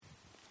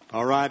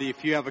All righty,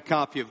 if you have a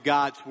copy of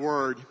God's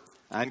Word,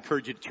 I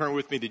encourage you to turn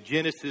with me to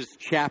Genesis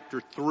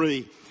chapter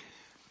 3.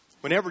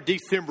 Whenever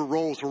December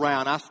rolls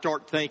around, I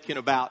start thinking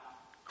about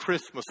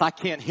Christmas. I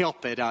can't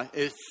help it.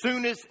 As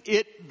soon as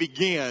it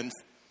begins,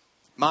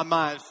 my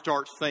mind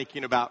starts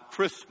thinking about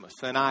Christmas.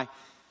 And I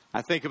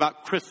think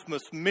about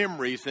Christmas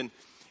memories. And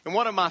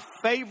one of my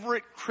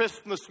favorite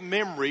Christmas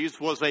memories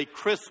was a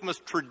Christmas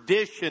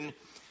tradition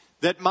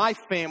that my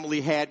family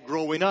had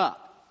growing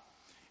up.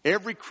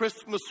 Every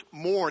Christmas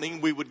morning,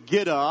 we would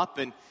get up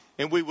and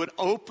we would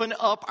open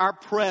up our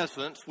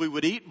presents. We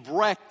would eat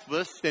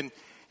breakfast, and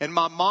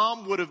my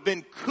mom would have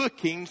been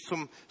cooking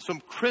some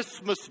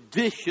Christmas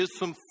dishes,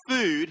 some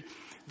food.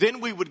 Then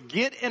we would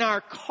get in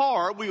our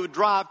car. We would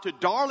drive to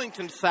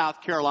Darlington,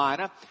 South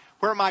Carolina,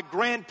 where my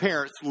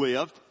grandparents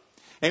lived.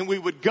 And we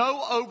would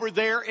go over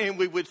there and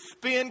we would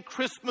spend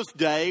Christmas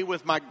Day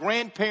with my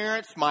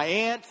grandparents, my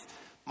aunts,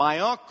 my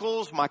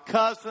uncles, my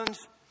cousins.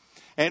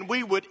 And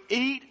we would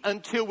eat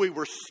until we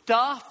were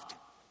stuffed.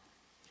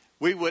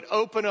 We would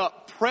open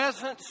up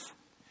presents.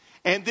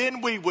 And then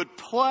we would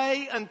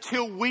play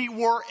until we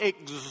were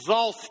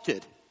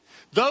exhausted.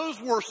 Those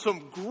were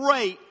some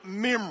great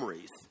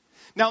memories.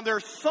 Now, there are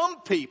some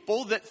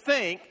people that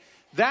think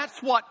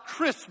that's what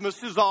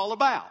Christmas is all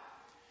about.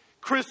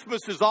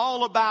 Christmas is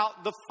all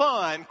about the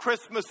fun.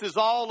 Christmas is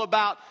all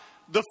about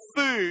the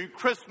food.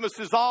 Christmas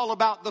is all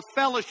about the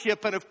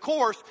fellowship. And of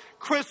course,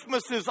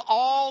 Christmas is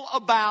all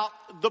about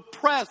the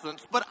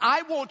presents. But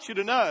I want you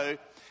to know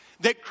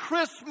that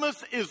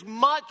Christmas is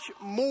much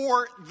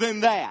more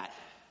than that.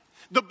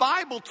 The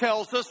Bible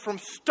tells us from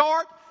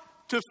start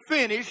to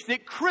finish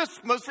that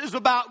Christmas is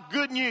about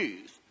good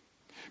news.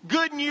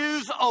 Good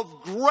news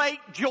of great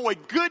joy.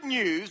 Good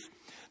news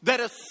that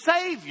a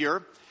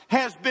Savior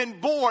has been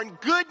born.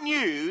 Good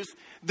news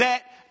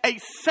that a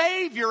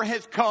Savior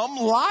has come,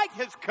 light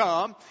has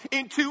come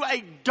into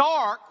a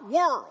dark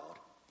world.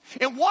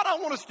 And what I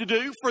want us to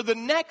do for the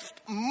next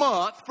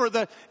month, for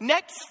the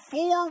next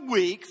 4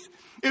 weeks,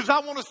 is I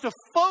want us to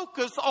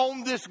focus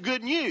on this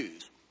good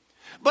news.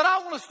 But I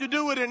want us to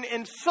do it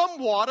in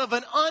somewhat of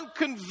an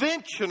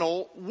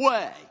unconventional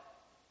way.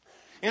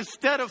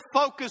 Instead of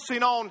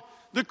focusing on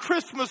the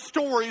Christmas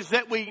stories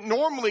that we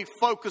normally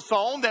focus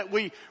on, that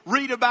we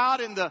read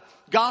about in the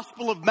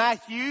Gospel of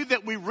Matthew,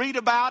 that we read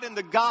about in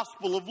the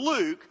Gospel of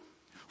Luke,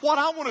 what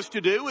I want us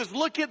to do is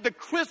look at the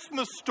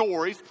Christmas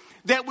stories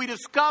that we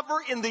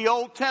discover in the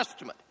Old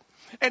Testament.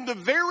 And the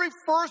very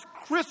first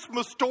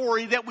Christmas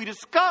story that we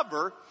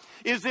discover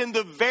is in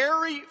the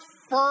very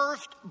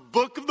first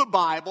book of the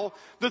Bible,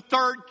 the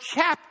 3rd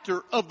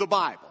chapter of the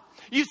Bible.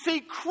 You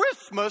see,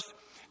 Christmas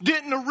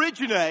didn't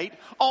originate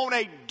on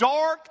a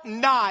dark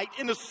night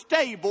in a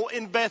stable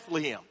in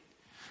Bethlehem.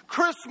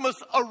 Christmas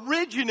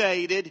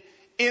originated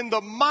in the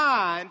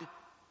mind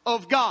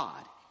of God.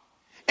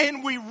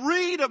 And we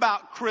read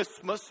about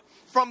Christmas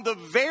from the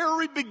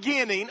very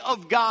beginning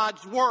of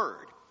God's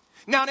Word.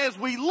 Now, as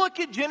we look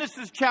at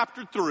Genesis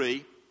chapter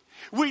 3,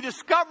 we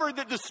discover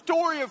that the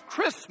story of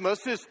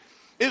Christmas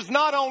is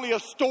not only a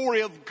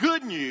story of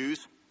good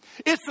news,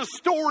 it's a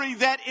story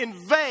that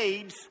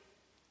invades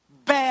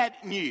bad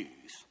news.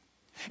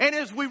 And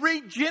as we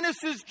read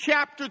Genesis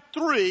chapter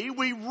 3,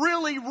 we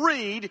really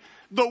read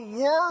the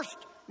worst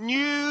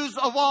news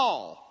of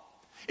all.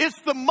 It's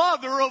the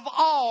mother of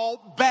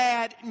all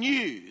bad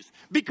news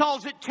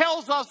because it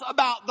tells us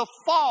about the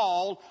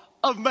fall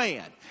of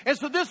man. And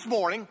so this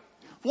morning,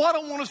 what I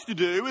want us to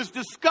do is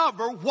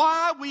discover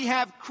why we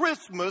have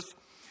Christmas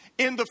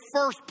in the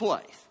first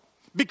place.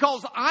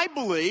 Because I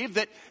believe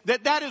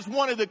that is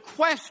one of the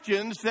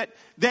questions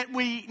that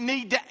we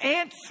need to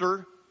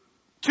answer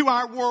to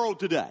our world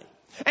today.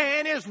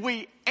 And as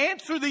we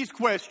answer these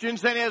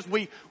questions and as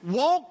we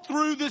walk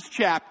through this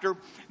chapter,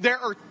 there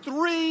are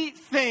 3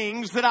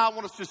 things that I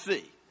want us to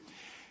see.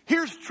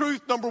 Here's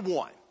truth number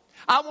 1.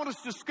 I want us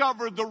to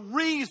discover the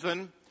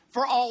reason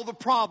for all the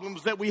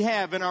problems that we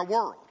have in our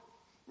world.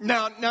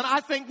 Now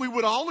I think we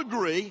would all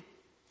agree,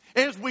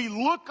 as we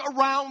look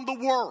around the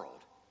world,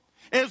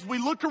 as we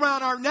look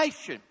around our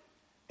nation,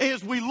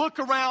 as we look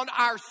around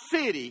our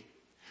city,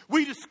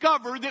 we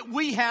discover that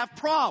we have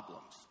problems.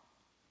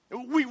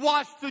 We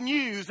watch the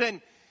news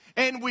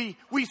and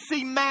we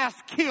see mass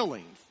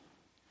killings.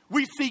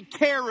 We see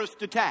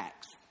terrorist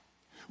attacks.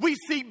 We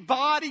see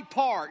body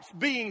parts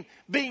being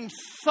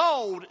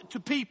sold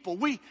to people.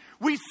 We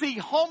see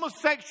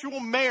homosexual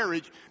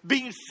marriage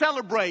being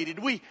celebrated.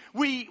 We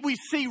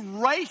see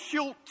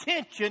racial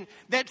tension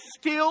that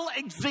still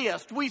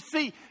exists. We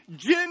see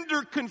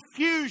gender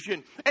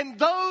confusion. And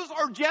those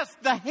are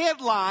just the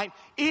headline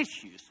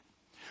issues.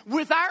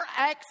 With our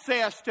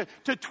access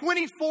to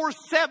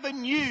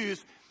 24/7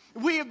 news,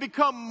 we have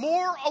become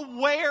more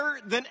aware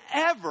than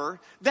ever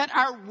that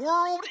our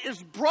world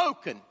is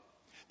broken,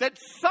 that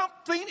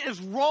something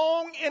is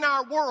wrong in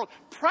our world.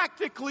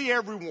 Practically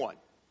everyone,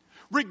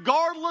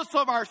 regardless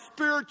of our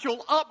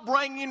spiritual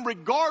upbringing,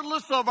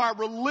 regardless of our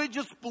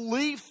religious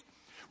beliefs,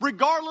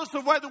 regardless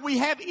of whether we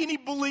have any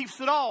beliefs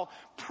at all.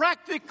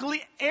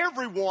 Practically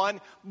everyone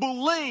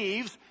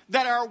believes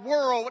that our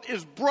world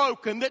is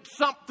broken, that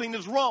something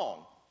is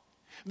wrong.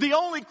 The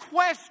only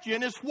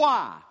question is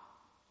why.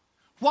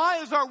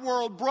 Why is our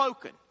world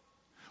broken?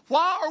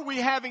 Why are we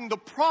having the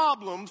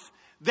problems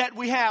that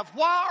we have?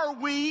 Why are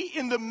we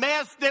in the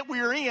mess that we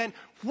are in?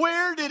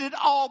 Where did it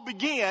all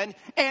begin?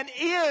 And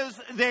is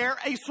there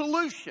a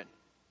solution?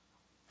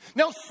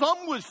 Now,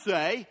 some would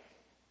say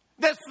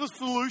that the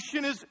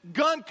solution is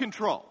gun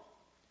control.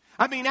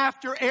 I mean,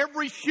 after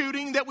every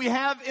shooting that we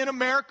have in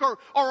America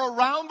or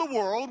around the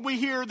world, we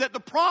hear that the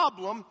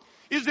problem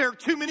is there are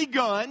too many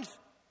guns,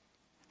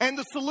 and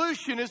the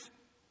solution is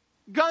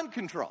gun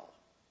control.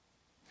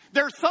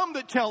 There are some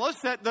that tell us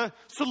that the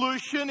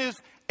solution is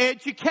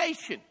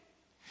education.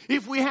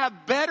 If we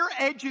have better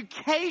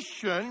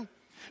education,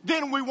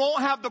 then we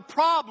won't have the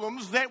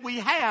problems that we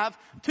have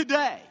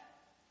today.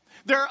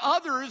 There are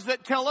others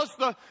that tell us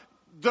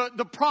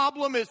the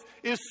problem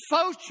is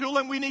social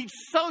and we need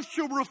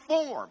social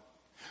reform.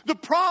 The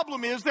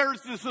problem is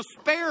there's this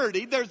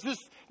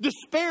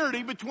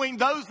disparity between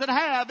those that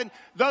have and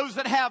those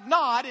that have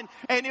not.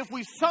 And if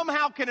we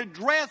somehow can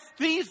address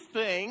these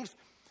things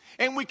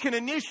and we can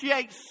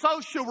initiate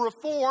social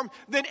reform,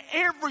 then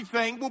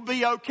everything will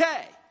be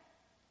okay.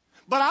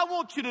 But I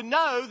want you to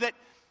know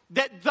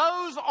that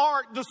those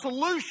aren't the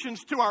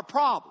solutions to our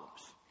problems.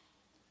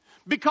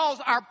 Because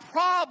our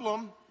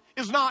problem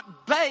is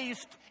not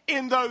based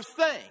in those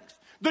things.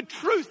 The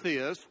truth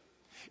is,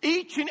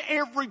 each and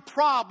every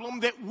problem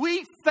that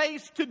we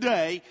face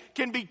today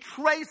can be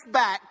traced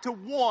back to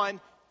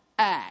one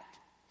act.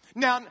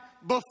 Now,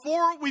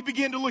 before we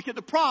begin to look at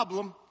the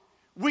problem,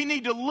 we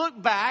need to look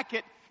back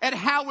at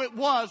how it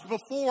was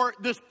before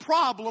this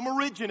problem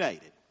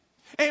originated.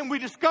 And we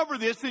discover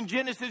this in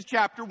Genesis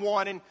chapter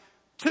 1 and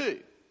 2.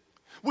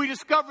 We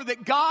discover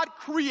that God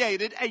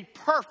created a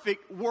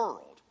perfect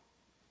world.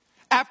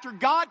 After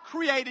God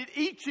created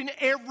each and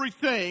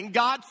everything,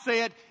 God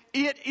said,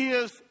 "It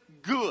is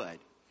good."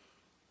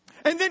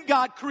 And then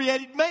God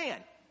created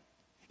man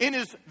in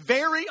his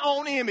very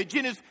own image,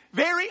 in his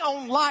very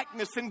own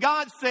likeness. And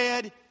God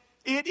said,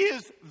 "It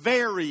is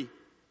very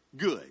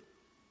good."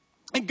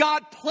 And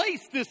God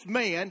placed this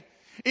man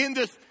in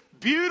this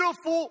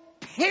beautiful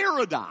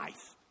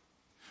paradise.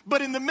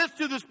 But in the midst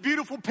of this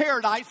beautiful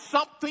paradise,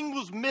 something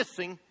was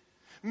missing.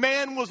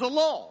 Man was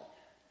alone.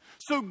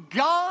 So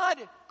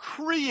God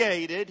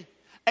created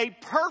a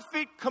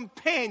perfect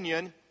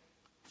companion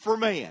for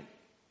man.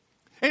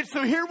 And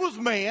so here was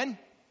man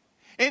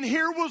and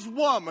here was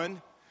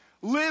woman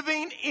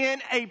living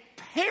in a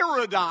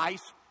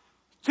paradise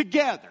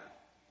together.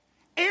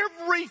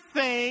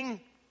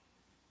 Everything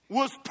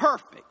was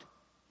perfect.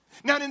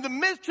 Now, in the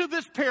midst of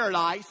this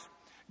paradise,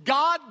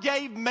 God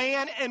gave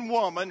man and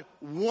woman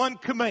one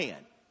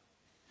command.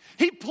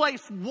 He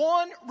placed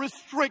one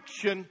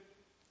restriction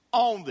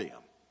on them.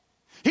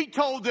 He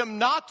told them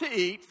not to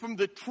eat from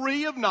the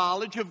tree of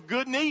knowledge of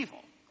good and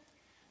evil.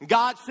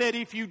 God said,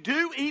 if you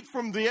do eat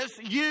from this,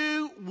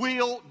 you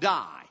will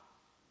die.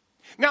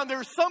 Now, there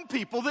are some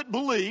people that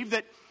believe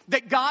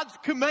that God's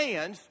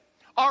commands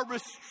are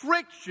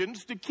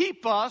restrictions to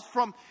keep us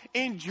from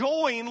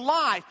enjoying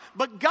life.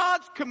 But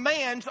God's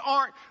commands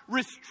aren't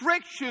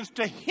restrictions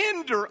to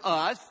hinder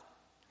us.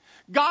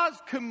 God's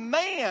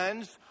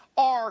commands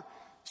are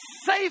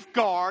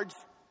safeguards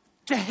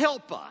to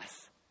help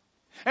us.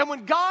 And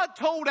when God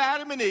told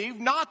Adam and Eve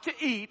not to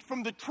eat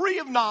from the tree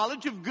of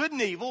knowledge of good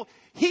and evil,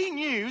 He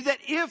knew that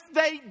if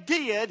they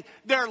did,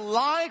 their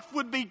life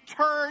would be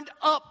turned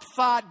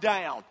upside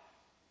down.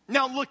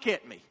 Now look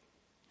at me.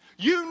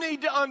 You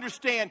need to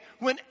understand,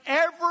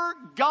 whenever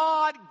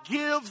God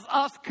gives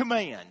us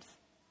commands,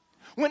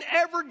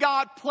 whenever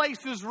God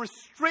places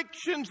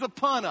restrictions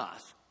upon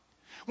us,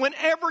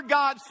 whenever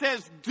God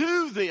says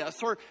do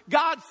this or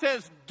God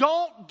says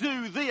don't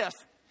do this,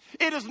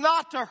 it is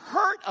not to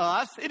hurt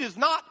us, it is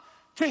not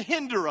to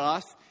hinder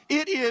us,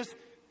 it is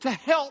to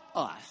help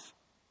us.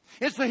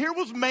 And so here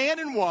was man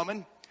and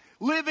woman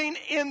living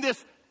in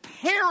this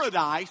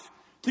paradise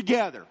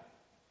together.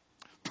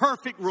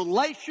 Perfect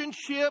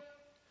relationship,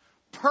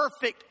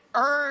 perfect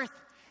earth,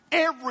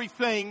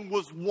 everything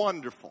was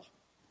wonderful.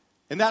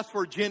 And that's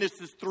where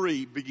Genesis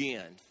 3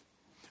 begins.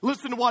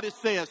 Listen to what it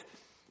says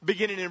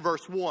beginning in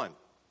verse 1.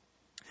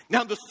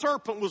 Now the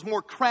serpent was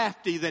more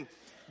crafty than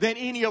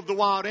any of the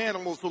wild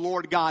animals the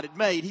Lord God had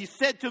made. He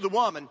said to the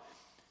woman,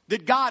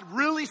 did God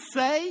really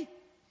say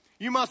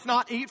you must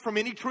not eat from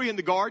any tree in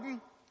the garden?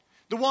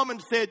 The woman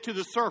said to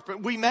the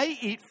serpent, we may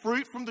eat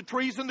fruit from the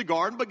trees in the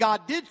garden, but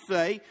God did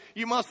say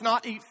you must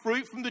not eat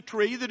fruit from the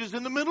tree that is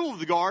in the middle of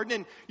the garden,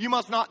 and you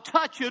must not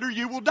touch it or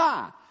you will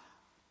die.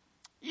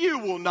 You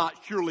will not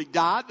surely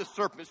die, the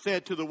serpent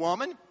said to the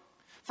woman,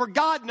 for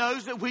God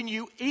knows that when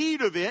you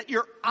eat of it,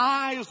 your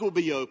eyes will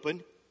be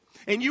opened,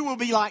 and you will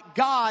be like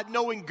God,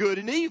 knowing good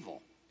and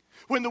evil.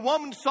 When the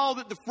woman saw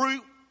that the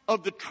fruit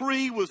of the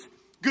tree was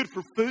good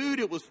for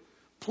food, it was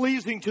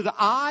pleasing to the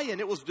eye,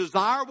 and it was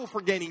desirable for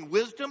gaining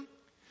wisdom,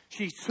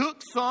 she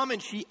took some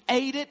and she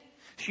ate it.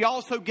 She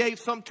also gave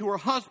some to her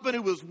husband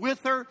who was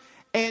with her,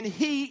 and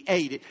he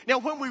ate it. Now,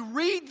 when we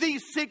read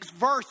these 6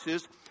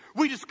 verses,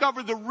 we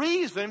discover the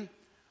reason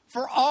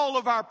for all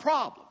of our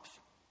problems.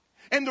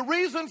 And the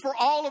reason for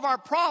all of our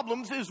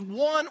problems is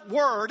one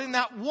word, and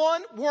that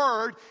one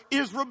word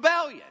is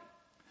rebellion.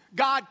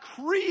 God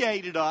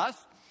created us.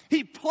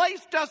 He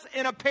placed us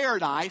in a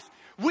paradise.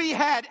 We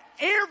had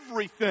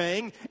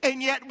everything,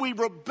 and yet we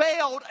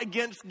rebelled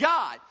against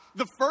God.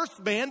 The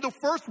first man, the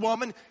first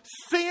woman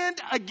sinned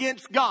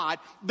against God.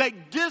 They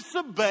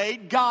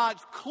disobeyed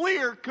God's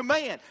clear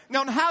command.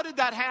 Now, how did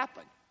that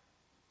happen?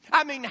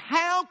 I mean,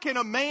 how can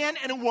a man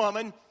and a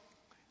woman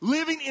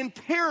living in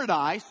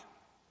paradise,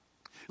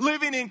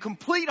 living in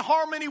complete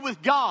harmony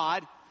with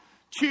God,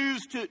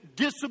 choose to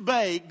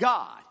disobey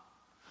God?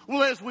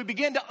 Well, as we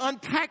begin to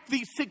unpack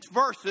these 6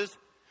 verses,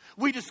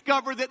 we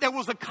discover that there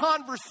was a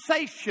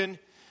conversation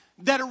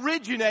that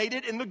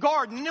originated in the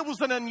garden. And it was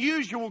an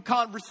unusual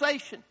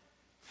conversation.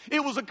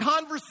 It was a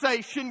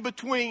conversation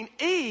between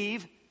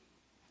Eve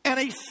and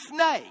a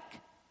snake.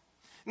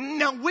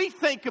 Now, we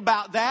think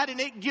about that, and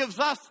it gives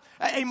us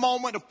a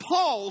moment of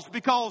pause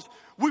because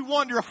we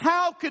wonder,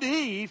 how could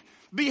Eve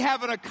be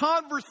having a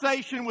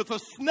conversation with a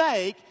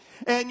snake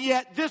and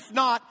yet this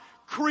not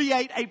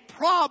create a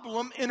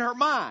problem in her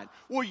mind?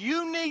 Well,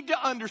 you need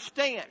to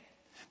understand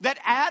that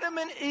Adam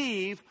and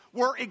Eve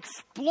were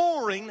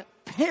exploring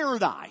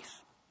paradise.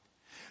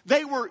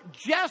 They were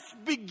just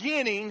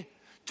beginning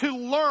to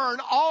learn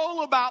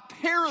all about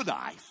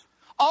paradise,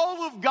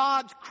 all of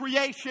God's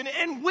creation,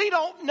 and we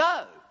don't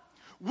know.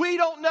 We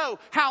don't know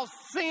how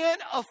sin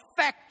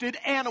affected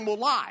animal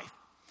life.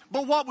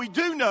 But what we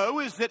do know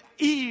is that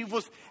Eve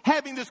was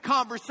having this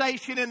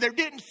conversation and there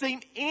didn't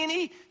seem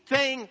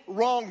anything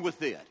wrong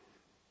with it.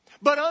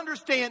 But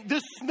understand,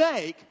 this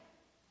snake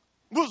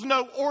was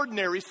no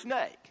ordinary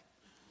snake.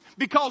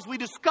 Because we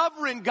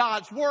discover in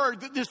God's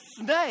Word that this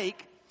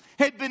snake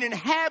had been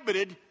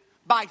inhabited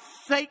by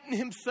Satan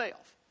himself.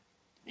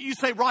 You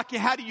say, Rocky,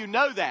 how do you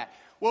know that?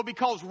 Well,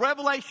 because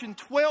Revelation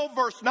 12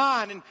 verse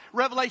 9 and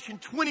Revelation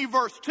 20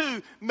 verse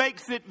 2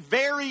 makes it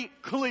very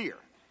clear.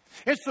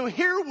 And so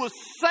here was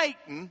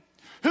Satan,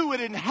 who had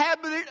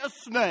inhabited a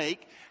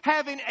snake,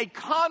 having a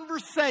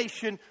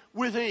conversation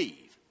with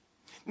Eve.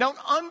 Now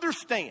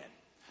understand,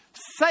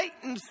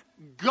 Satan's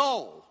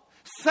goal,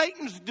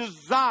 Satan's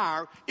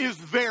desire is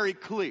very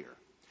clear.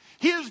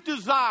 His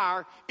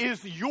desire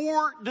is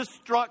your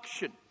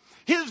destruction.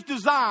 His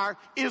desire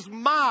is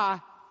my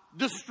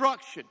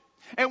destruction.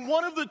 And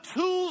one of the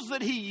tools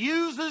that he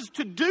uses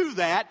to do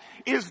that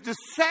is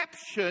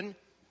deception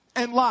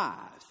and lies.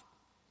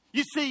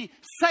 You see,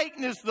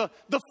 Satan is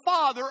the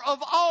father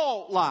of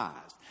all lies.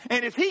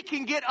 And if he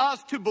can get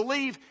us to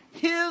believe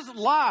his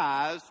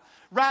lies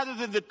rather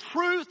than the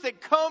truth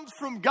that comes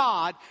from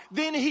God,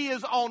 then he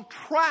is on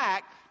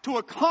track to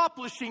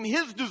accomplishing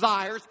his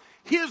desires,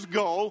 his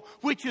goal,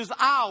 which is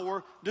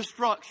our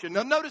destruction.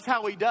 Now notice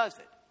how he does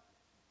it.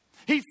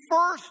 He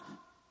first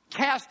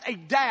cast a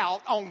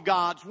doubt on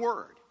God's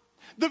word.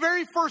 The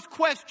very first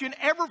question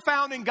ever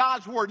found in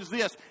God's word is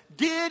this: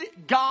 did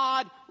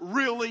God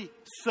really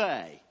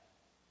say?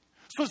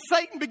 So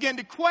Satan began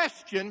to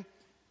question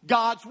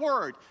God's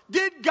word.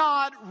 Did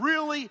God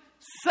really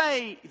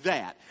say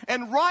that?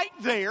 And right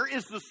there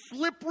is the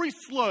slippery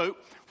slope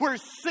where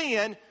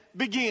sin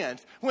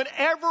begins.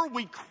 Whenever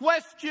we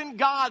question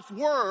God's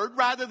word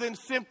rather than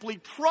simply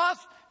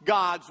trust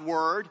God's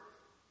word,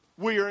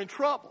 we are in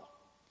trouble.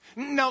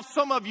 Now,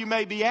 some of you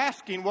may be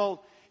asking,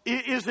 well,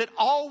 is it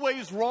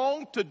always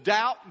wrong to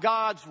doubt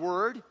God's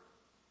word?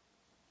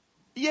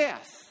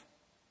 Yes,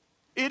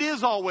 it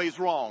is always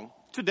wrong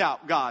to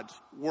doubt God's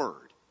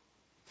word.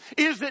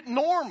 Is it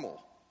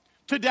normal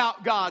to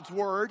doubt God's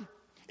word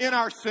in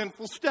our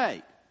sinful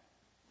state?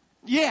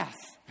 Yes,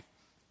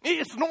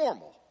 it's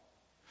normal.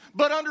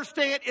 But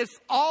understand, it's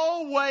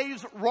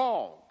always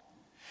wrong.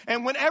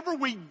 And whenever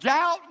we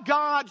doubt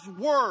God's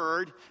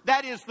word,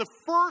 that is the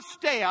first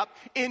step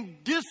in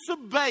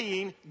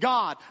disobeying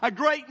God. A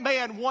great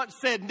man once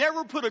said,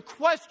 never put a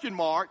question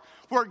mark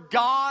where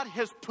God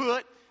has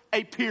put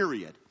a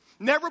period.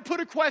 Never put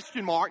a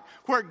question mark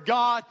where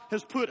God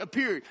has put a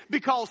period.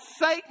 Because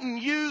Satan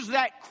used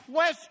that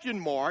question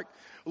mark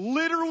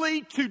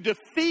literally to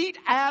defeat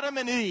Adam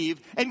and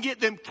Eve and get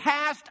them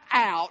cast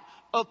out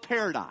of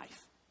paradise.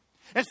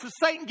 And so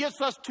Satan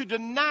gets us to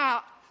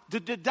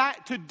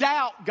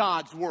doubt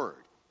God's word.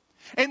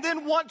 And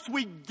then once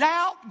we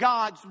doubt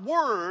God's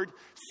word,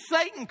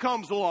 Satan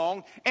comes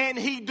along and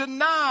he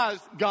denies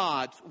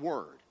God's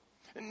word.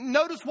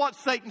 Notice what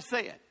Satan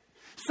said.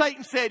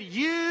 Satan said,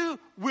 you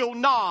will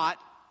not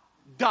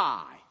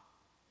die.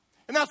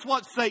 And that's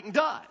what Satan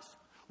does.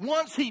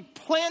 Once he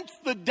plants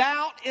the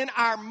doubt in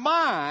our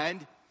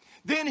mind,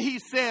 then he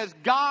says,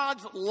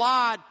 God's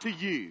lied to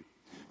you.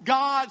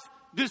 God's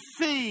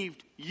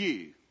deceived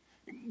you.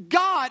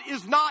 God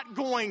is not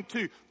going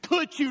to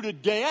put you to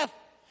death.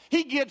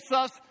 He gets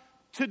us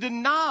to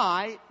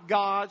deny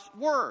God's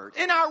word.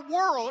 And our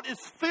world is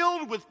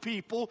filled with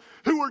people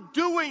who are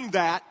doing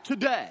that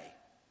today.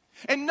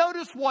 And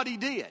notice what he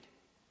did.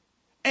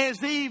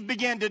 as Eve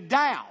began to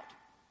doubt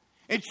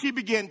and she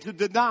began to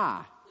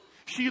deny.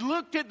 She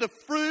looked at the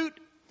fruit,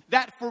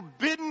 that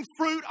forbidden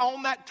fruit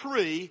on that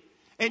tree,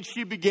 and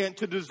she began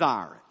to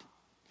desire it.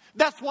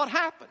 That's what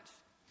happens.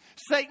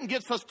 Satan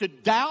gets us to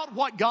doubt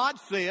what God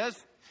says.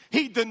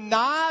 He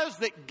denies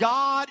that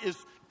God is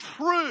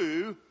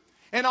true.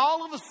 And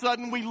all of a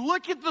sudden, we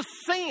look at the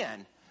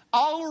sin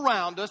all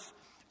around us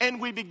and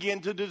we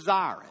begin to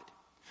desire it.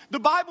 The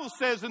Bible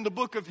says in the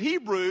book of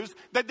Hebrews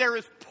that there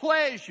is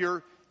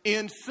pleasure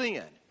in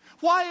sin.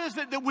 Why is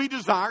it that we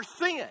desire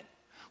sin?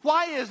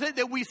 Why is it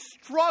that we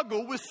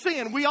struggle with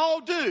sin? We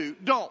all do,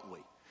 don't we?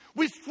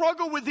 We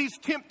struggle with these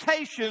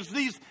temptations,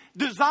 these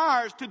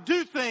desires to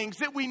do things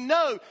that we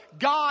know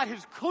God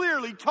has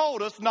clearly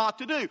told us not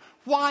to do.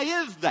 Why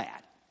is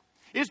that?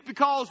 It's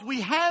because we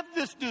have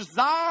this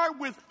desire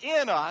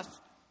within us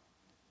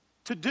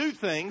to do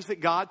things that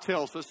God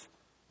tells us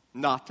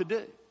not to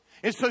do.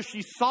 And so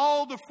she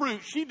saw the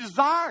fruit. She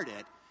desired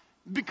it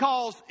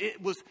because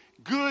it was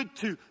good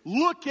to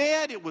look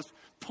at. It was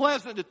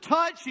pleasant to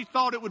touch. She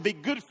thought it would be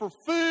good for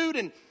food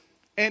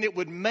and it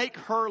would make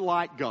her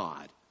like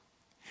God.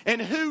 And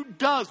who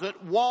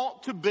doesn't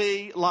want to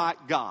be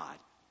like God?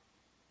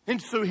 And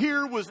so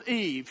here was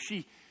Eve.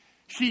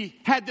 She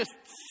had this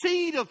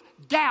seed of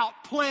doubt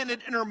planted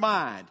in her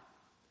mind.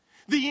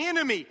 The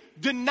enemy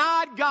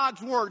denied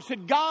God's word,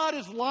 said, God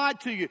has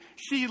lied to you.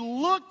 She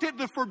looked at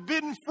the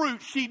forbidden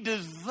fruit. She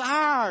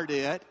desired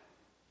it.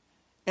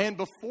 And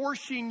before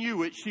she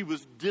knew it, she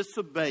was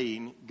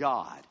disobeying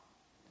God.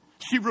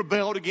 She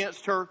rebelled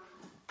against her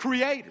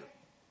Creator.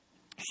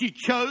 She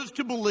chose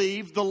to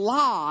believe the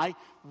lie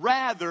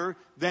rather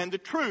than the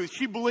truth.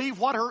 She believed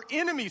what her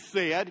enemy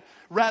said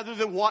rather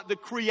than what the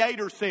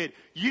Creator said.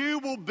 You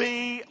will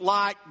be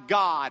like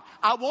God.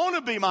 I want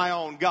to be my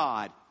own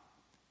God.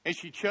 And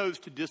she chose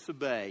to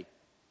disobey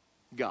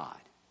God.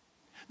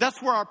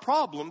 That's where our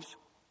problems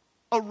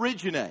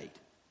originate.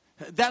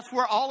 That's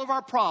where all of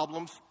our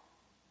problems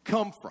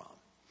come from.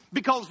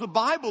 Because the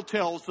Bible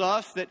tells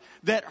us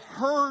that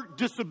her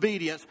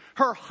disobedience,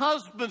 her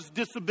husband's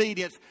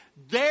disobedience,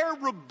 their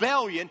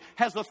rebellion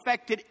has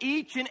affected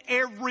each and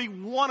every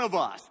one of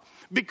us.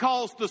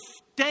 Because the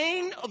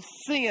stain of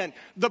sin,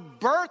 the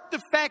birth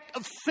defect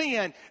of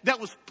sin that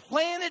was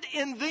planted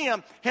in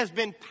them has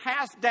been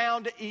passed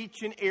down to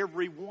each and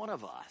every one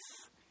of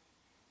us.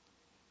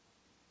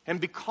 And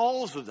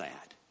because of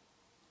that,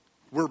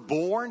 we're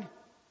born,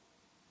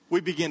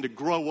 we begin to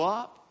grow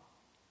up,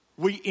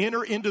 we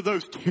enter into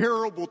those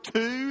terrible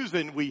twos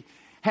and we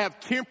have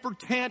temper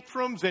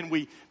tantrums and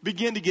we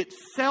begin to get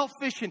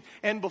selfish.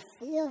 And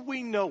before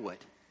we know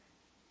it,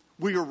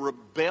 we are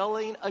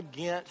rebelling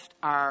against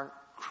our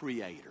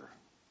Creator.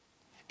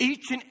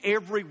 Each and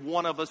every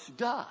one of us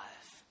does.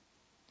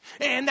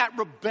 And that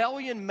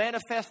rebellion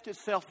manifests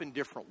itself in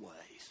different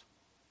ways.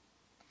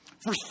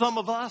 For some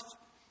of us,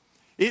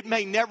 it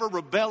may never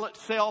rebel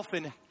itself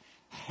in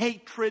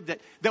hatred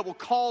that will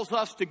cause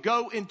us to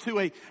go into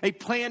a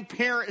Planned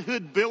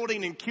Parenthood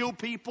building and kill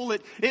people.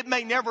 It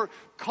may never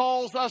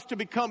cause us to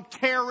become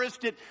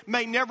terrorists. It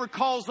may never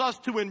cause us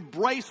to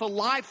embrace a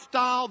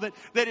lifestyle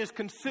that is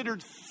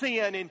considered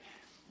sin.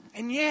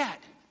 And yet,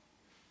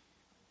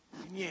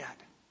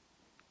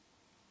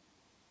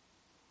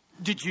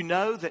 did you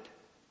know that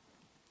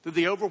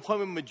the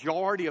overwhelming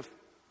majority of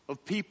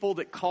people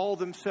that call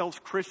themselves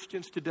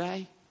Christians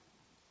today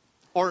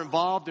are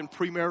involved in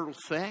premarital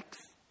sex?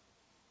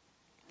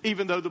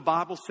 Even though the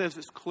Bible says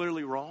it's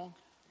clearly wrong.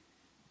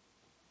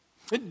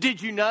 Did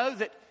you know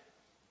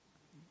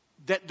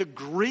that the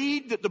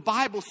greed that the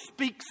Bible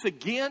speaks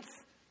against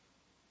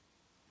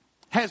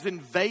has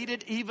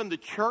invaded even the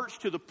church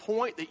to the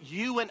point that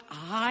you and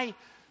I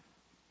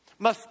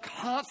must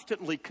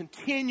constantly,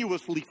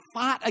 continuously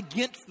fight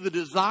against the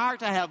desire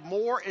to have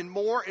more and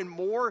more and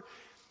more,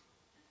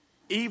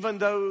 even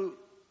though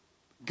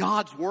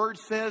God's Word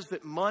says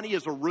that money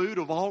is a root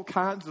of all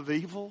kinds of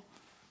evil?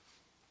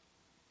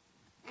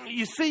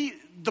 You see,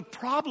 the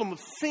problem of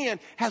sin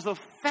has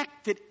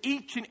affected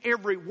each and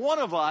every one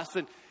of us.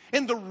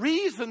 And the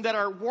reason that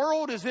our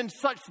world is in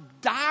such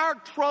dire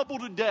trouble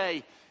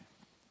today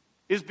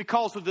is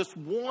because of this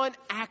one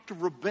act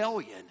of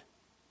rebellion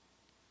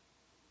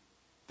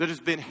that has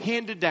been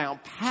handed down,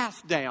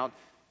 passed down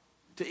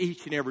to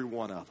each and every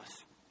one of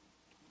us.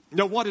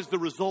 Now, what is the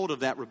result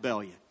of that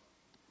rebellion?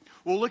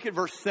 Well, look at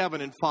verse 7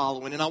 and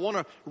following. And I want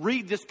to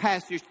read this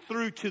passage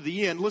through to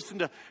the end.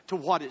 Listen to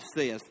what it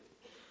says.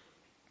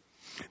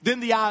 Then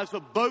the eyes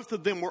of both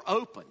of them were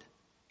opened.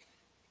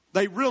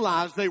 They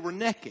realized they were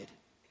naked.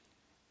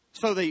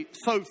 So they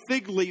sewed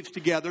fig leaves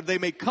together. They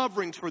made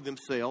coverings for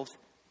themselves.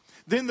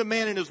 Then the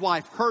man and his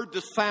wife heard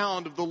the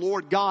sound of the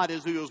Lord God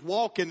as he was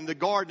walking in the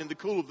garden in the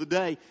cool of the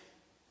day.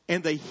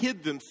 And they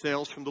hid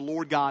themselves from the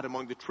Lord God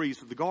among the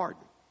trees of the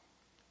garden.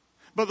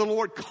 But the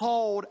Lord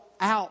called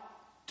out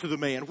to the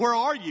man. Where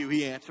are you?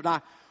 He answered.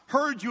 I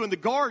heard you in the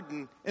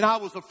garden and I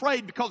was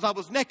afraid because I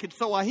was naked,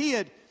 so I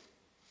hid.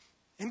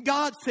 And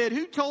God said,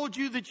 who told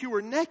you that you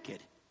were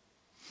naked?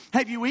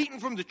 Have you eaten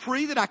from the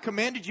tree that I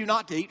commanded you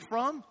not to eat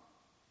from?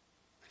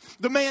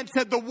 The man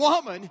said, the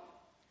woman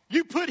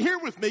you put here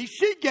with me,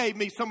 she gave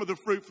me some of the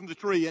fruit from the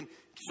tree, and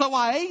so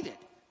I ate it.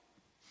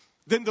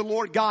 Then the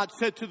Lord God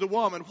said to the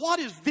woman, what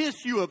is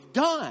this you have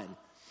done?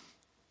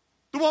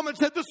 The woman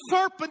said, the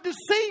serpent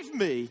deceived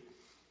me,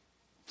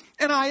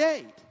 and I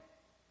ate.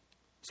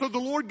 So the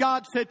Lord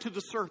God said to the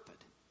serpent,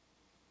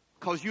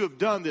 because you have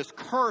done this,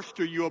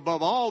 cursed are you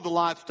above all the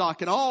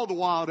livestock and all the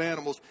wild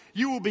animals.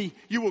 You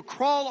will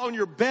crawl on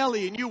your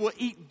belly and you will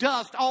eat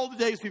dust all the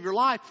days of your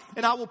life.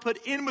 And I will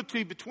put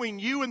enmity between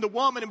you and the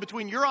woman and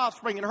between your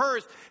offspring and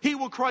hers. He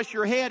will crush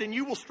your head and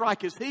you will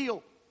strike his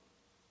heel.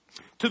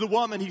 To the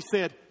woman he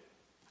said,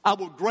 I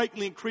will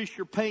greatly increase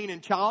your pain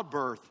in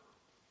childbirth.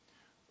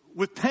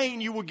 With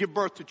pain you will give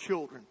birth to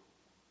children.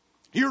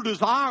 Your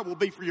desire will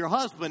be for your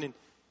husband and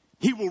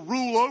he will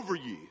rule over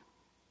you.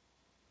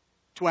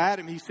 To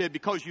Adam, he said,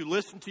 because you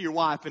listened to your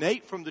wife and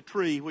ate from the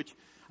tree which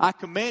I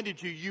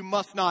commanded you, you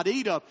must not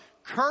eat of.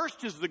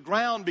 Cursed is the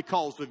ground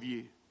because of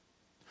you.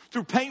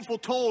 Through painful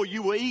toil,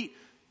 you will eat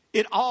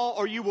it all,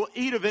 or you will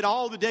eat of it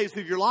all the days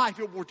of your life.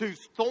 It will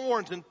produce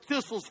thorns and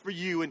thistles for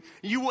you, and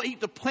you will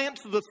eat the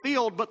plants of the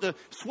field, but the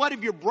sweat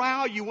of your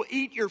brow you will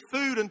eat your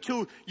food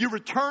until you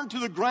return to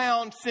the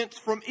ground, since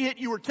from it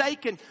you were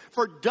taken.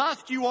 For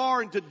dust you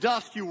are, and to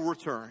dust you will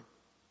return.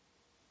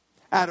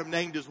 Adam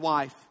named his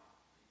wife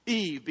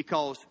Eve,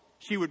 because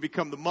she would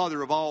become the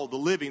mother of all the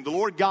living. The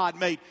Lord God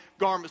made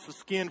garments of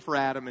skin for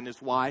Adam and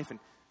his wife and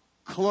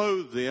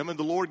clothed them. And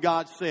the Lord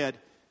God said,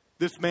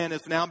 this man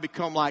has now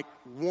become like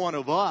one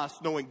of us,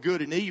 knowing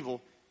good and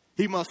evil.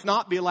 He must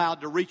not be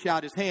allowed to reach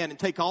out his hand and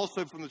take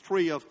also from the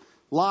tree of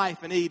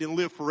life and eat and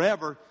live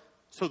forever.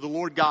 So the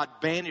Lord God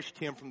banished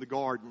him from the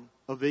Garden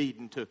of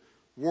Eden to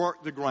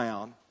work the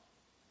ground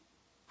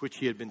which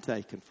he had been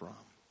taken from.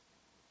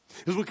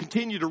 As we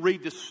continue to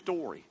read this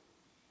story,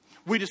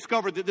 we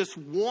discovered that this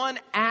one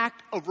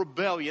act of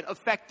rebellion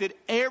affected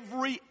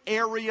every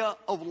area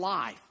of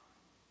life.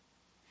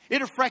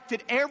 It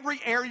affected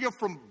every area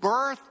from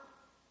birth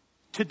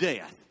to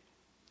death.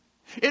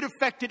 It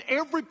affected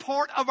every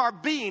part of our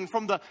being,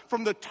 from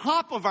the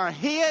top of our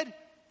head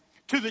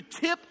to the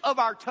tip of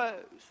our toes.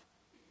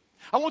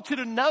 I want you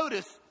to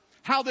notice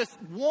how this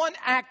one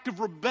act of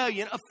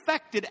rebellion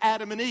affected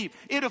Adam and Eve.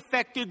 It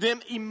affected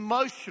them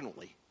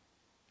emotionally.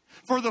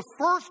 For the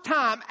first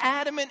time,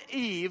 Adam and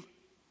Eve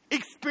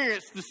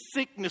experienced the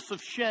sickness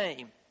of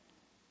shame.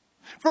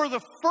 For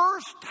the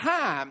first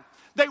time,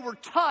 they were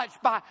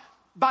touched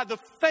by the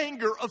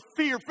finger of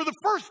fear. For the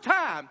first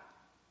time,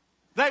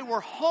 they were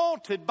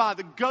haunted by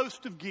the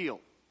ghost of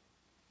guilt.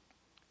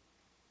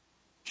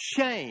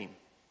 Shame,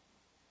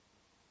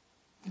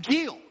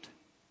 guilt,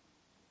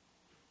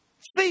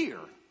 fear.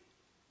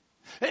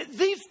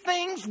 These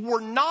things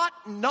were not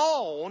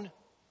known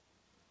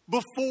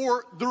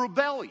before the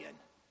rebellion.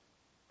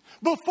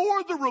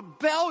 Before the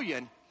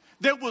rebellion,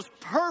 there was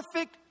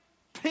perfect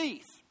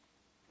peace.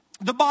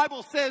 The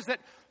Bible says that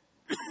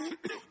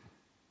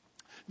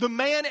the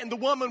man and the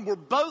woman were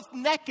both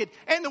naked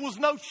and there was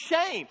no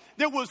shame.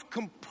 There was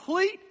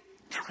complete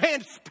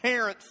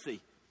transparency.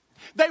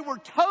 They were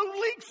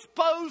totally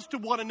exposed to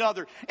one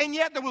another, and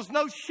yet there was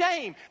no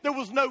shame. There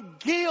was no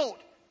guilt.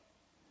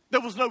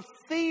 There was no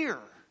fear.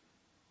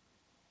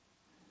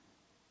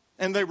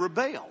 And they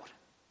rebelled.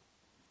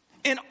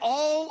 And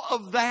all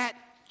of that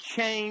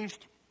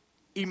changed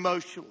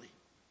emotionally.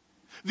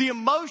 The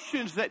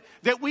emotions that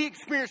we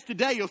experience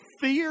today of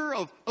fear,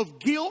 of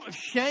guilt, of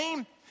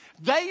shame,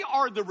 they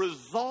are the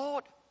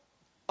result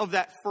of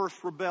that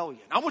first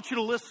rebellion. I want you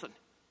to listen.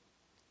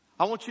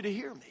 I want you to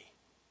hear me.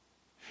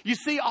 You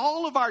see,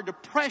 all of our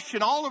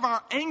depression, all of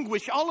our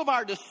anguish, all of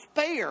our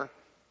despair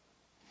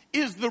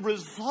is the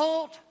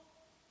result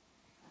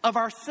of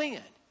our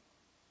sin.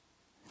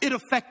 It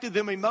affected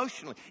them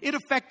emotionally. It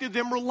affected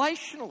them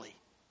relationally.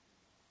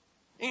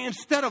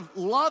 Instead of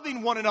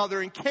loving one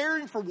another and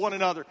caring for one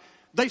another,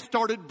 they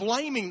started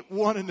blaming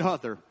one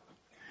another.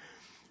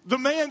 The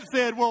man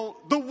said, well,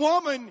 the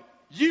woman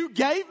you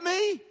gave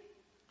me,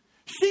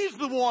 she's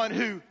the one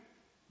who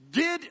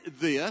did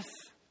this.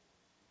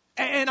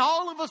 And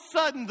all of a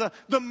sudden,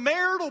 the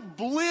marital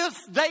bliss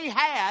they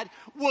had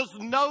was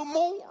no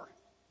more.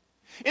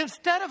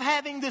 Instead of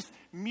having this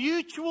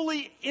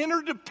mutually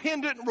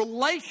interdependent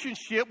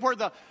relationship where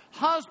the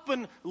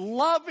husband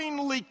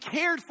lovingly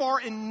cared for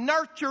and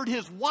nurtured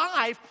his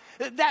wife,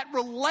 that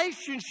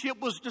relationship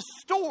was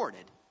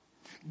distorted.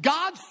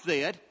 God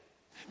said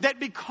that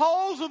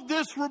because of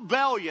this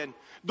rebellion,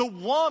 the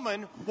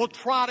woman will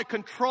try to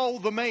control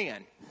the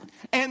man,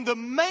 and the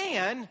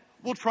man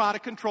will try to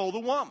control the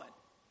woman.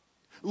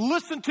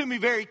 Listen to me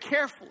very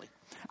carefully.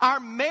 Our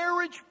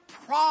marriage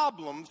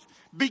problems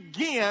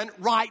begin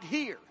right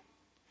here.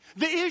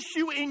 The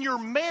issue in your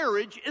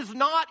marriage is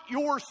not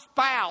your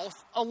spouse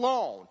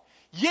alone.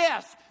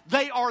 Yes,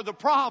 they are the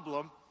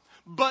problem,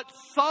 but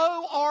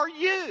so are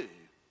you.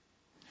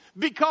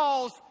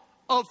 Because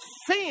of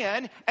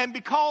sin and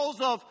because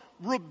of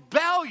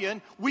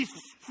rebellion, we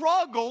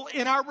struggle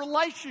in our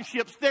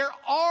relationships. There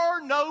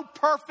are no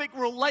perfect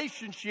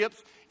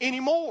relationships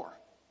anymore.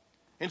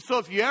 And so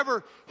if you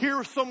ever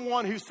hear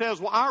someone who says,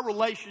 well, our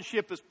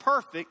relationship is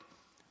perfect,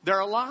 they're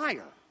a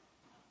liar.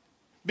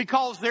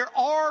 Because there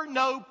are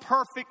no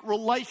perfect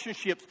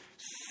relationships.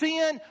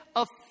 Sin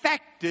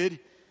affected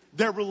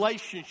their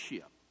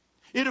relationship.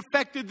 It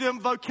affected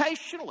them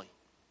vocationally.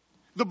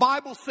 The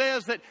Bible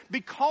says that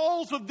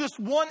because of this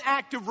one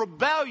act of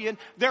rebellion,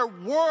 their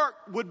work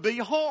would be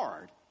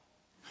hard.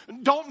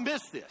 Don't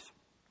miss this.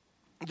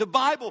 The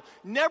Bible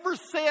never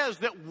says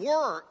that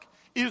work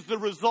is the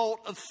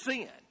result of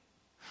sin.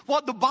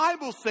 What the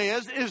Bible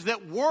says is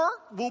that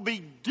work will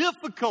be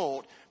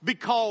difficult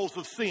because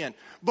of sin.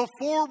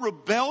 Before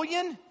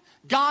rebellion,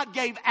 God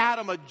gave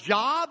Adam a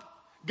job.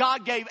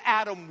 God gave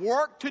Adam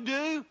work to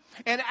do.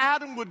 And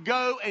Adam would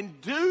go and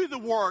do the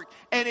work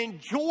and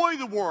enjoy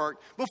the work.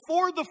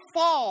 Before the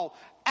fall,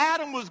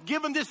 Adam was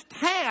given this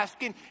task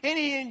and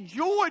he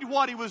enjoyed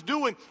what he was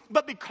doing.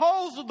 But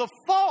because of the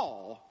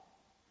fall,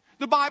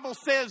 the Bible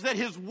says that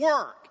his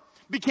work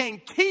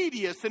became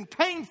tedious and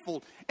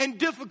painful and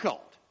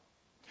difficult.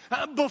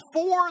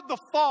 Before the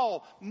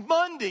fall,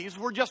 Mondays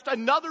were just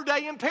another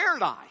day in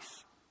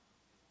paradise.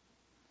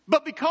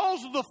 But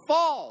because of the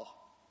fall,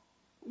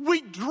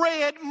 we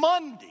dread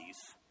Mondays.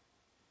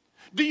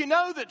 Do you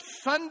know that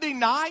Sunday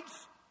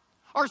nights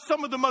are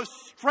some of the most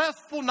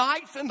stressful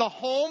nights in the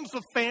homes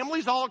of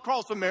families all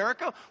across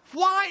America?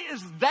 Why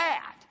is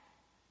that?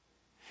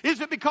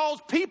 Is it because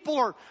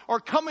people are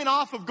coming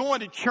off of going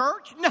to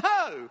church?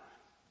 No.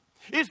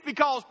 It's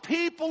because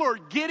people are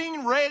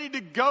getting ready to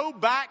go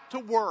back to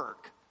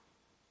work.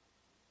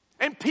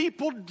 And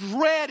people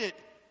dread it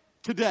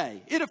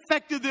today. It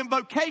affected them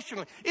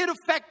vocationally. It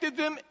affected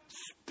them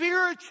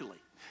spiritually.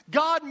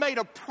 God made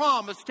a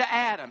promise to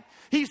Adam.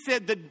 He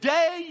said, the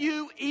day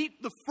you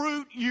eat the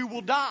fruit, you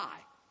will die.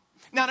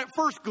 Now, at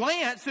first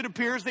glance, it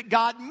appears that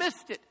God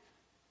missed it.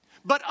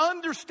 But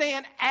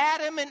understand,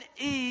 Adam and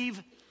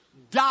Eve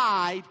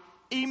died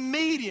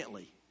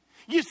immediately.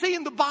 You see,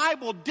 in the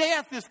Bible,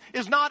 death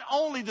is not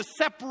only the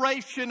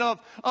separation of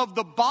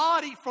the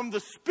body from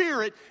the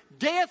spirit.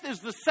 Death is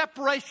the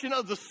separation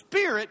of the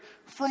spirit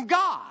from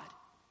God.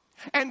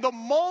 And the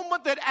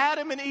moment that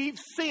Adam and Eve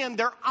sinned,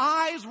 their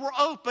eyes were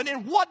open.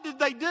 And what did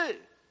they do?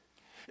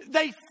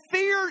 They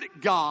feared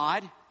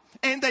God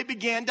and they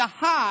began to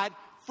hide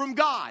from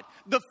God.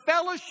 The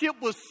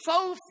fellowship was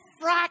so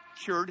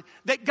fractured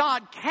that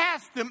God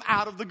cast them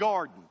out of the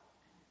garden.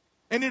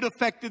 And it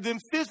affected them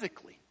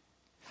physically.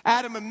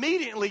 Adam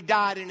immediately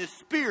died in his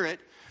spirit,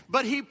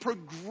 but he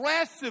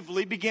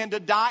progressively began to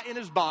die in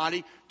his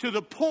body to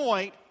the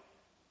point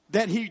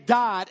that he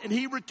died and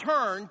he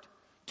returned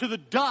to the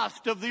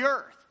dust of the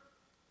earth.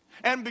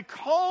 And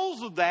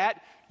because of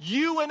that,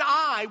 you and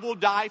I will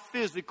die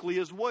physically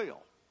as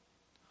well.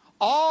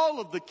 All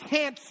of the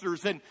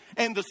cancers and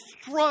the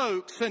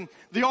strokes and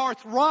the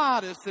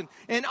arthritis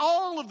and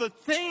all of the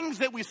things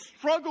that we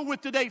struggle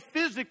with today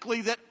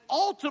physically that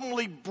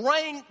ultimately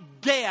bring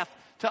death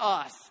to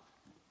us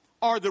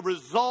are the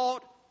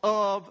result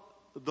of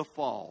the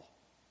fall.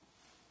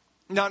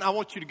 Now, I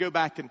want you to go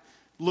back and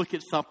look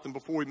at something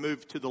before we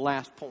move to the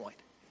last point.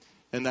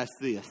 And that's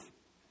this.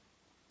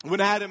 When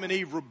Adam and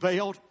Eve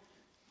rebelled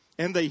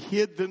and they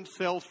hid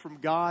themselves from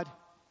God,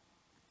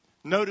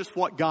 notice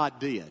what God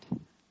did.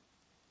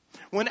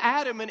 When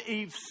Adam and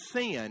Eve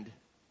sinned,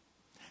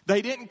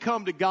 they didn't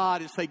come to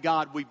God and say,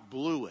 God, we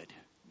blew it.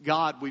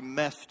 God, we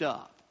messed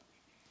up.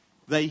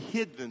 They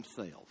hid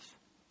themselves.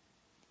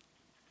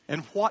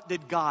 And what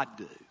did God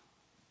do?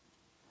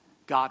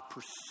 God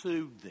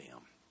pursued them.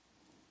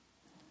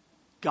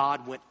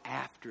 God went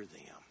after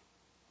them.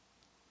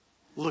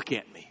 Look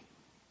at me.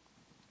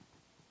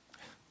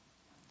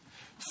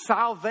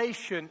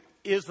 Salvation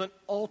isn't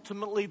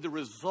ultimately the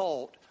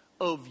result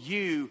of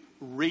you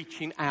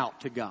reaching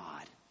out to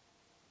God.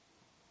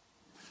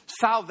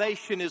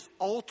 Salvation is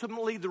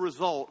ultimately the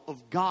result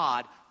of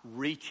God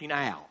reaching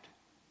out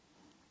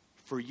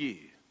for you.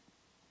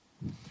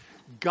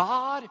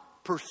 God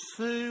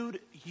pursued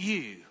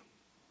you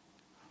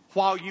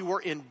while you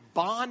were in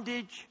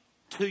bondage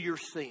to your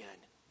sin.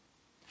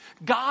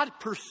 God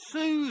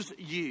pursues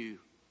you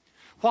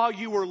while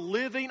you were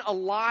living a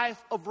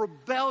life of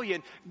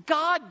rebellion.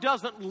 God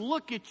doesn't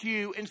look at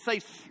you and say,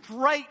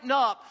 straighten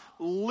up,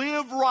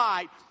 live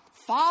right,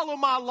 follow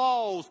my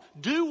laws,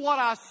 do what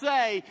I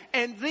say,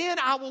 and then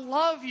I will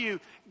love you.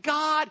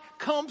 God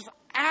comes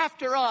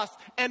after us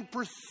and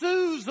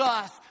pursues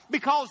us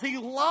because He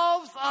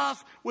loves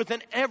us with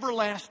an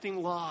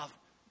everlasting love.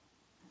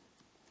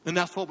 And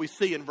that's what we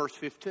see in verse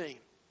 15.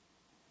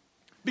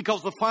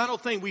 Because the final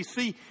thing we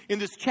see in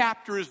this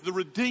chapter is the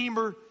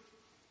Redeemer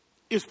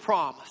is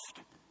promised.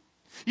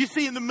 You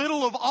see, in the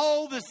middle of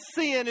all this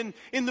sin and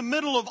in the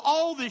middle of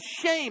all this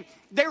shame,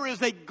 there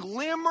is a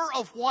glimmer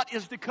of what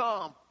is to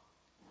come.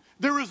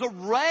 There is a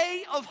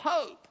ray of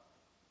hope.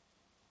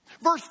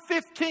 Verse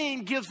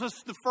 15 gives us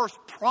the first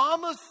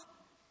promise,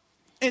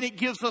 and it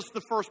gives us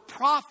the first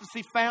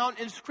prophecy found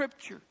in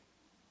Scripture.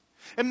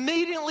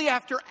 Immediately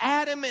after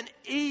Adam and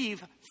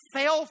Eve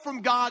fell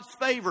from God's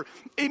favor,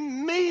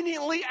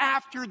 immediately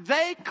after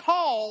they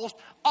caused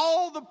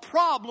all the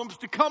problems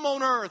to come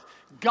on earth,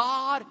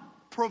 God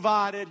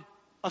provided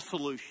a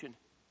solution.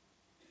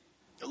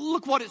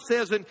 Look what it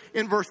says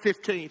in verse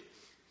 15.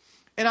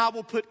 And I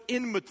will put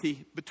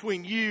enmity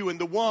between you and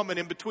the woman,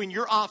 and between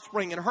your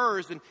offspring and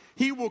hers, and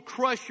he will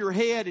crush your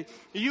head, and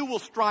you will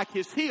strike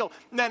his heel.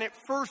 Now, at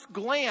first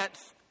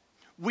glance,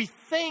 we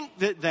think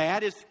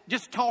that is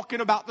just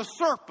talking about the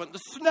serpent, the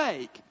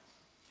snake,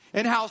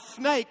 and how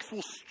snakes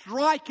will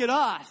strike at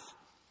us,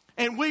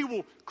 and we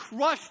will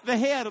crush the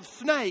head of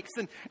snakes.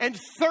 And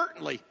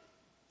certainly,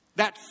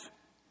 that's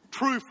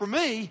true for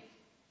me.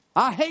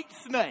 I hate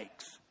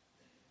snakes.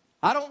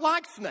 I don't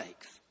like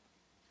snakes.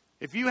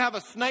 If you have a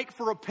snake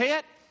for a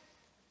pet,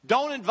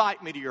 don't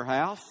invite me to your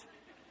house.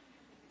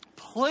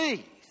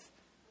 Please.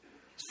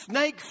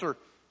 Snakes are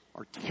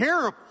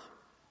terrible.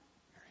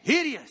 They're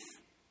hideous.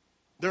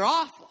 They're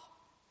awful.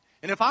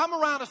 And if I'm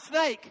around a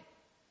snake,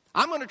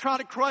 I'm going to try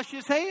to crush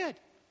his head.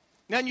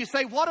 Now you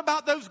say, what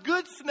about those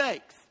good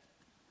snakes?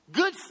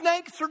 Good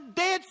snakes are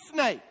dead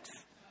snakes.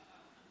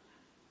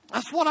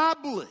 That's what I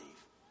believe.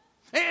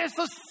 And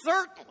so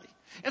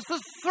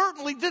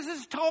certainly this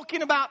is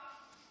talking about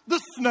the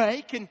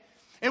snake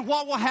and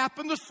what will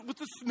happen with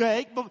the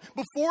snake. But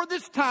before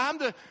this time,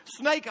 the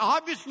snake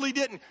obviously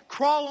didn't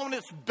crawl on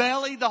its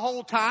belly the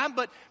whole time.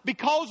 But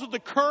because of the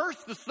curse,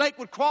 the snake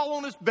would crawl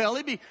on its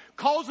belly.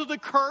 Because of the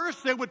curse,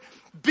 there would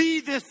be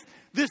this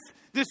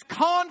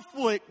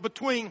conflict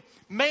between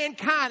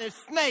mankind and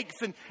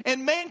snakes.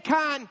 And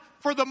mankind,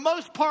 for the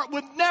most part,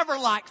 would never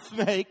like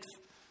snakes.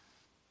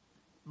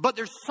 But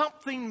there's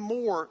something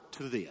more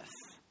to this.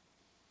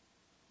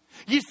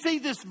 You see,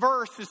 this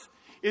verse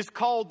is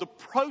called the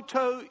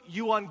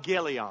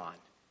Proto-Evangelion,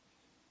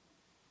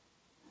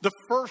 the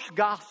first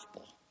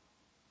gospel,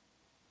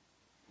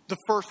 the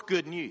first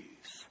good news.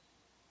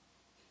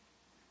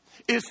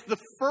 It's the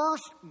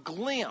first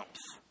glimpse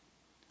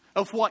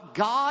of what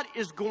God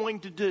is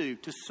going to do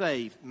to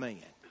save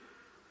man.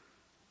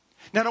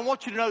 Now, I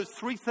want you to notice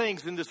three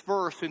things in this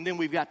verse, and then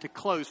we've got to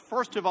close.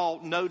 First of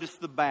all, notice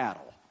the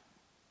battle.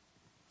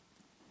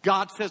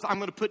 God says, I'm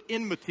going to put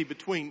enmity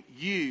between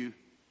you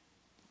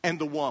and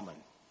the woman.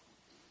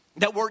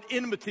 That word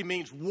enmity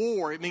means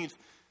war. It means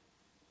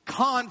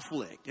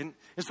conflict. And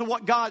so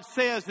what God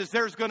says is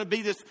there's going to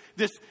be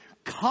this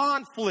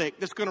conflict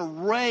that's going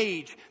to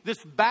rage,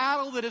 this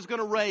battle that is going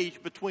to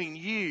rage between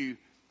you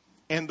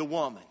and the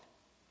woman.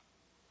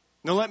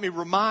 Now let me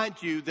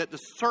remind you that the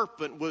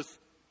serpent was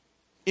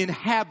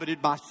inhabited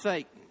by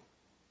Satan.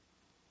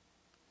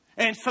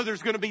 And so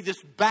there's going to be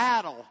this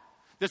battle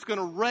that's going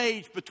to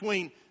rage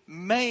between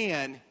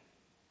man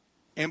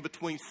and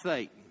between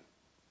Satan.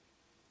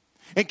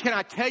 And can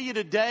I tell you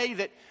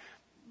today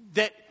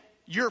that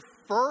your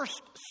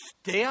first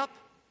step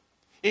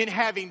in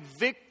having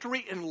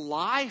victory in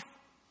life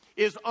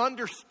is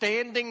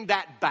understanding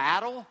that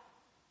battle?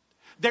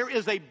 There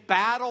is a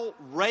battle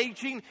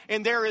raging,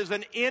 and there is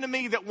an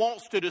enemy that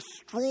wants to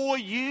destroy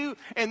you.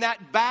 And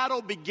that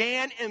battle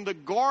began in the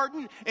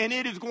garden, and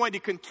it is going to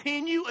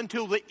continue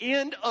until the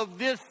end of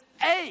this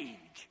age.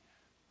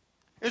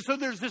 And so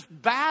there's this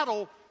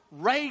battle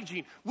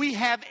raging. We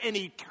have an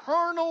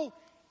eternal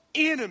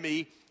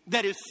enemy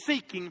that is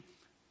seeking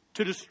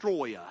to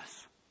destroy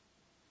us.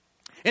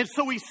 And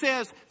so he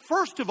says,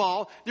 first of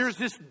all, there's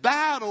this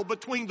battle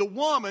between the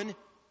woman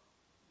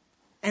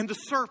and the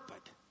serpent.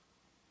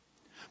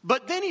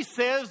 But then he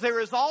says there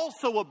is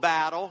also a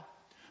battle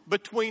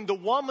between the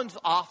woman's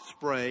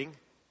offspring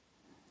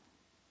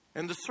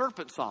and the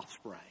serpent's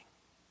offspring.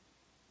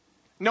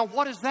 Now,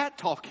 what is that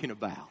talking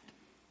about?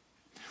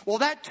 Well,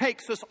 that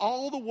takes us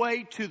all the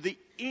way to the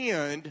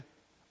end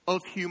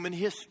of human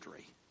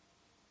history.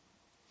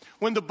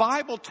 When the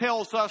Bible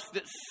tells us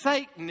that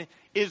Satan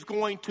is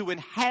going to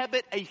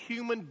inhabit a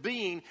human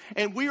being,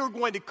 and we are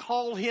going to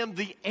call him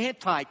the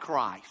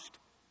Antichrist.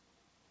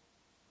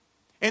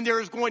 And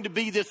there is going to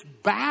be this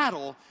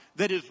battle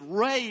that is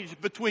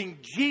raged between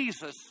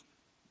Jesus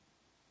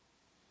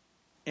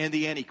and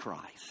the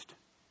Antichrist.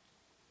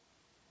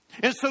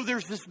 And so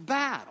there's this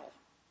battle.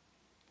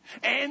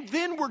 And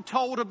then we're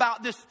told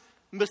about this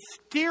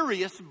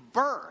mysterious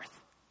birth.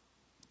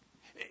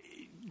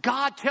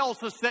 God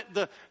tells us that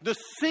the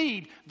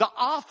seed, the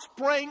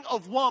offspring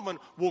of woman,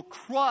 will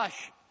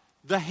crush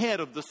the head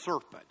of the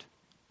serpent.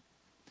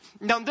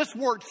 Now, this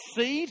word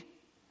seed,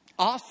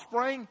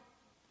 offspring,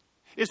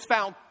 is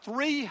found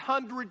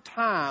 300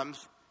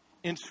 times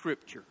in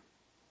Scripture.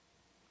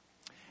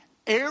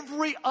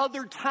 Every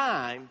other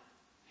time,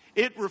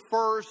 it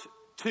refers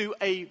to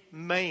a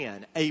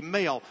man, a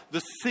male, the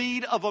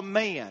seed of a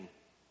man.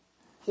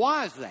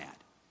 Why is that?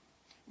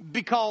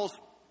 Because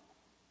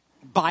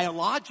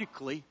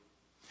biologically,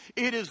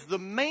 it is the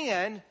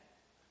man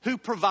who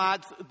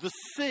provides the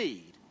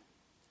seed.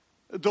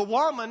 The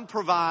woman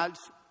provides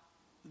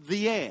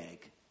the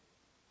egg.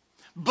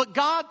 But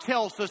God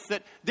tells us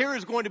that there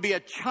is going to be a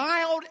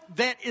child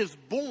that is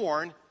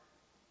born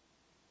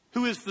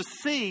who is the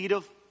seed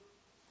of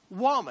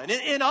woman.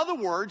 In other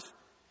words,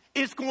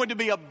 It's going to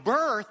be a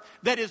birth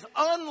that is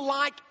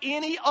unlike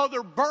any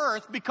other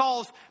birth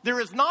because there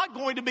is not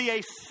going to be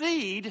a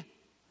seed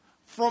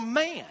from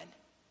man.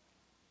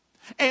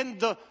 And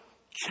the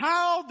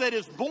child that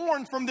is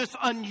born from this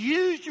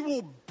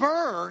unusual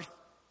birth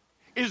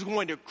is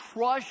going to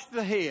crush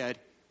the head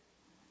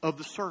of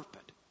the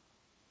serpent.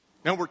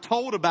 Now we're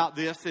told about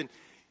this in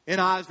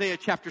Isaiah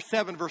chapter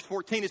 7 verse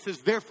 14. It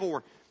says,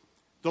 therefore,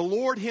 the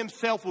Lord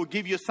himself will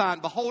give you a sign.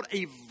 Behold,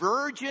 a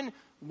virgin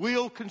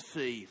will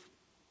conceive,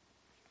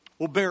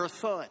 will bear a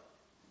son,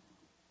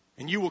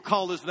 and you will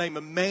call his name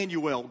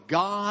Emmanuel,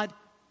 God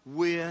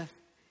with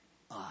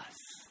us.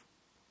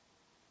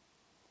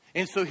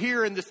 And so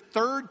here in this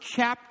third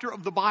chapter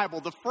of the Bible,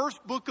 the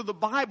first book of the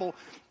Bible,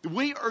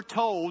 we are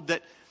told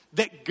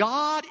that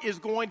God is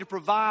going to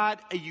provide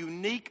a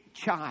unique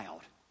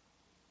child.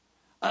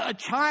 A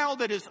child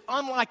that is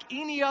unlike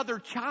any other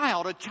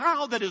child. A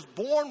child that is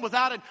born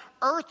without an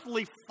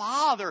earthly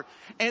father.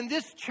 And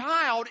this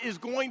child is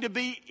going to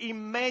be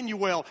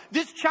Emmanuel.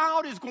 This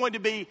child is going to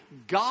be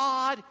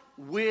God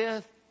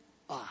with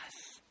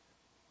us.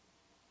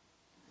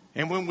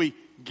 And when we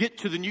get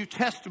to the New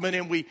Testament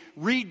and we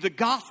read the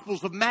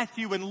Gospels of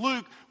Matthew and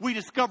Luke, we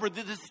discover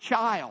that this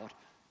child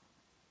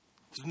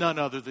is none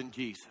other than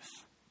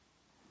Jesus,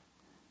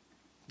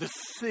 the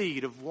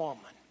seed of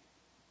woman.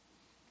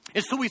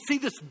 And so we see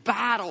this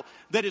battle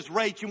that is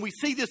raging. We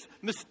see this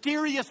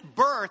mysterious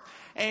birth,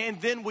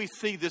 and then we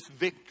see this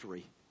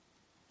victory.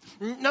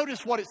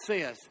 Notice what it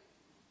says.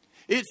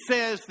 It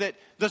says that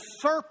the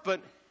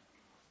serpent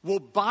will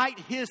bite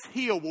his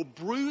heel, will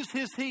bruise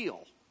his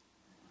heel,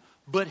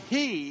 but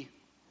he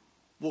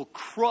will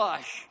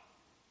crush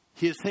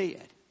his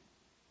head.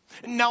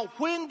 Now,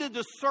 when did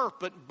the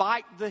serpent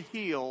bite the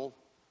heel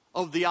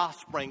of the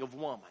offspring of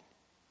woman?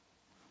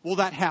 Well,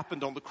 that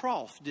happened on the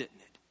cross, didn't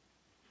it?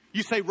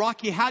 You say,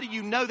 Rocky, how do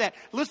you know that?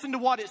 Listen to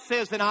what it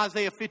says in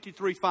Isaiah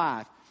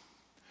 53:5.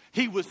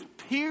 He was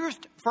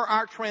pierced for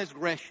our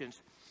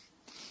transgressions.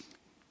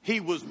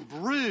 He was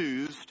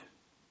bruised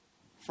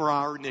for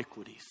our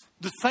iniquities.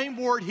 The same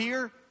word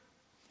here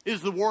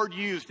is the word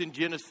used in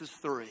Genesis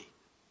 3.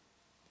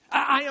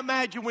 I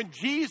imagine when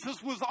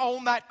Jesus was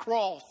on that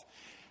cross,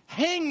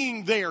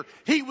 hanging there,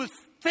 he was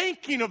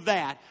thinking of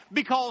that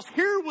because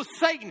here was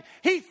Satan.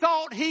 He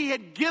thought he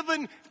had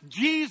given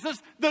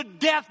Jesus the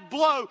death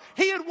blow.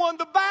 He had won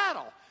the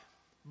battle.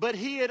 But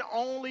he had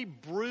only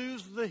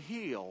bruised the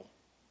heel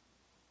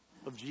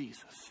of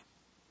Jesus.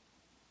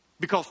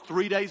 Because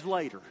 3 days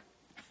later,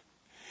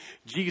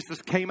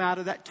 Jesus came out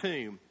of that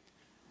tomb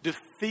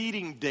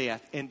defeating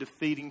death and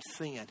defeating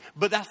sin.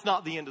 But that's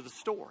not the end of the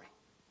story.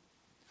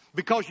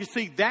 Because you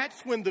see,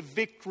 that's when the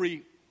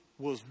victory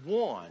was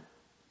won.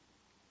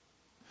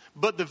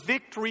 But the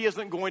victory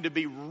isn't going to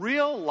be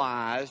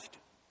realized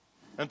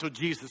until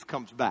Jesus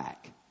comes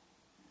back.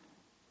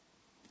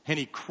 And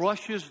he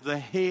crushes the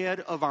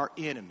head of our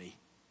enemy.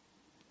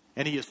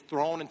 And he is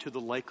thrown into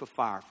the lake of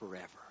fire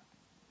forever.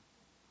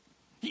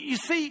 You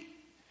see,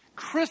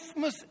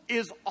 Christmas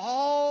is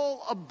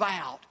all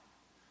about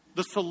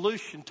the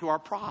solution to our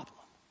problem.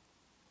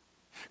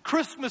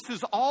 Christmas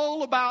is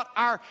all about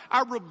our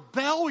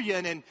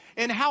rebellion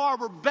and how our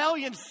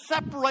rebellion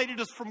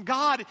separated us from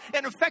God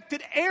and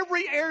affected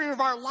every area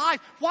of our life.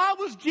 Why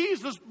was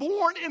Jesus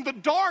born in the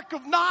dark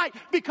of night?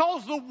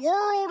 Because the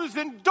world is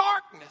in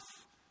darkness.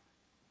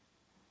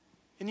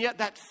 And yet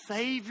that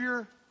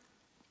Savior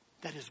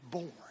that is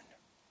born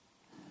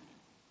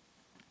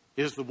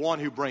is the one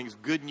who brings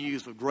good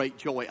news of great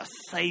joy. A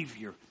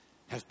Savior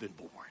has been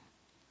born.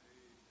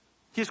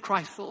 He is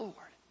Christ the Lord.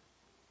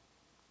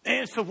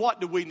 And so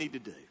what do we need to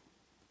do?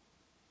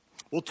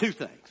 Well, two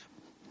things.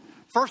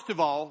 First of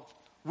all,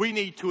 we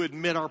need to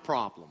admit our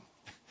problem.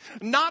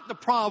 Not the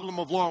problem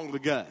of long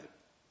ago.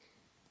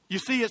 You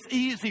see, it's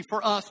easy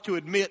for us to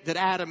admit that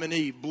Adam and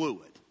Eve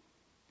blew it.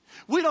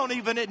 We don't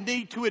even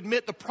need to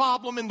admit the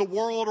problem in the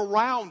world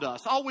around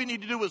us. All we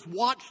need to do is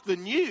watch the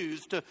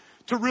news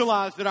to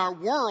realize that our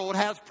world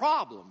has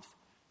problems.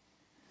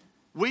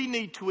 We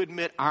need to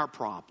admit our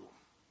problem.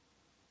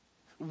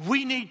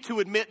 We need to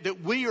admit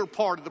that we are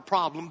part of the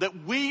problem,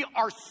 that we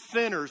are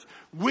sinners.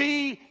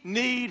 We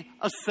need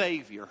a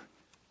Savior.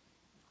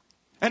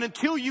 And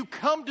until you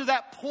come to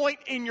that point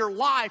in your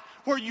life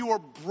where you are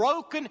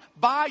broken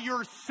by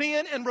your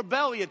sin and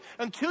rebellion,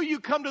 until you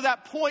come to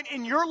that point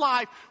in your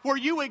life where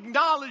you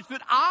acknowledge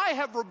that I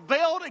have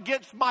rebelled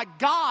against my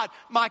God,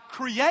 my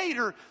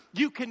Creator,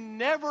 you can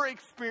never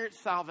experience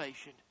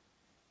salvation.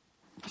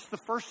 That's the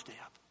first step.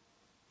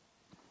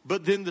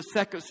 But then the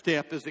second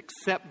step is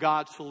accept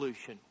God's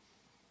solution.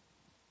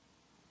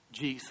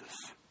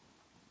 Jesus.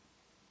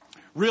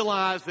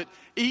 Realize that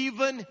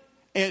even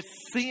as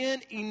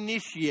sin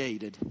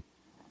initiated,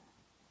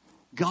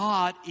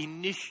 God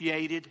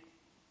initiated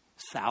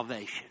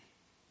salvation.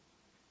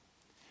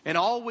 And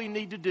all we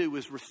need to do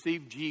is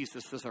receive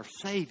Jesus as our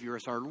Savior,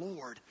 as our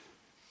Lord.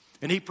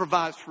 And He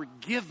provides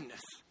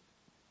forgiveness.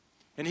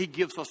 And He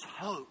gives us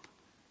hope.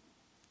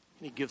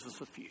 And He gives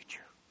us a future.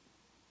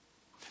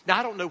 Now,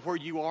 I don't know where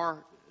you are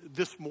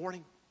this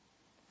morning.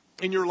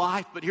 in your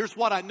life. But here's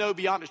what I know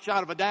beyond a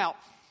shadow of a doubt.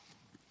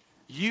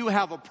 You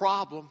have a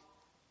problem.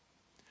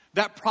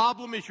 That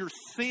problem is your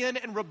sin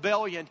and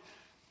rebellion.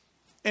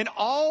 And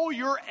all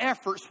your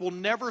efforts will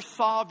never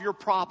solve your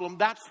problem.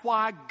 That's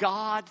why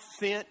God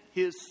sent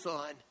His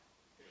Son,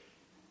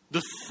 the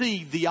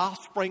seed, the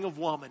offspring of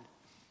woman,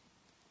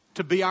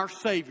 to be our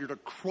Savior, to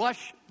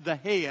crush the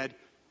head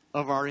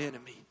of our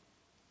enemy.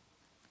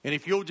 And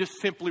if you'll just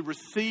simply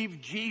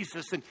receive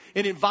Jesus and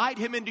invite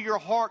Him into your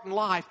heart and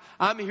life,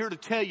 I'm here to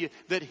tell you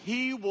that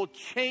He will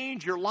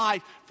change your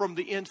life from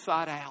the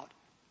inside out.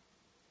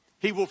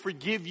 He will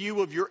forgive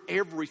you of your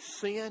every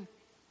sin.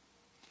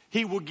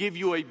 He will give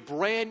you a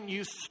brand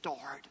new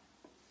start.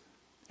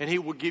 And He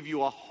will give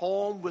you a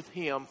home with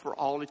Him for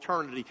all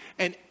eternity.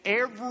 And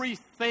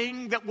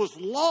everything that was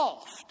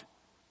lost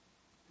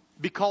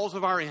because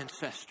of our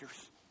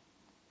ancestors,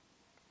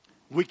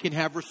 we can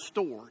have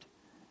restored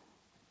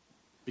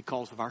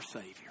because of our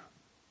Savior.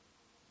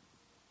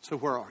 So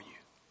where are you?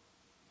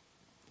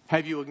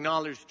 Have you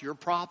acknowledged your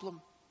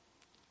problem?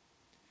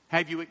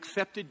 Have you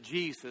accepted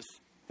Jesus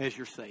as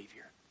your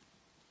Savior?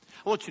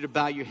 I want you to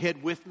bow your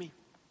head with me.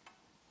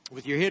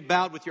 With your head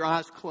bowed, with your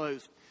eyes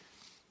closed.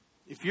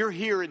 If you're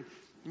here and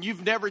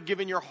you've never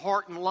given your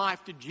heart and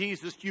life to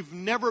Jesus, you've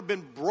never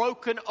been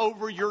broken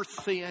over your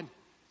sin.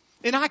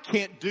 And I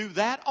can't do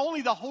that.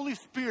 Only the Holy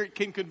Spirit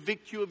can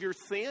convict you of your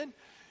sin.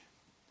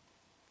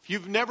 If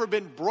you've never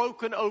been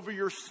broken over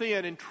your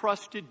sin and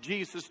trusted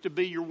Jesus to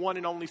be your one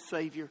and only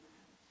Savior,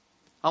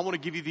 I want to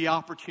give you the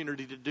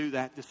opportunity to do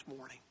that this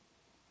morning.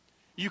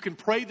 You can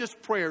pray this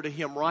prayer to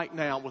Him right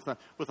now with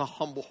a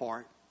humble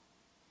heart.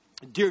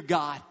 Dear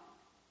God,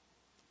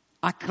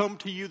 I come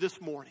to you this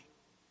morning,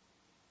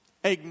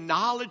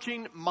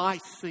 acknowledging my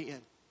sin,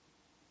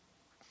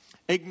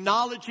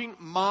 acknowledging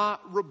my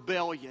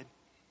rebellion.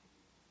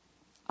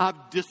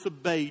 I've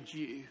disobeyed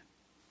you.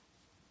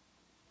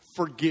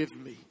 Forgive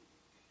me.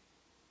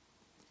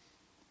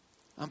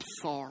 I'm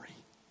sorry.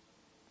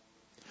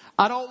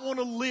 I don't want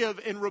to live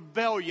in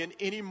rebellion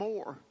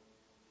anymore.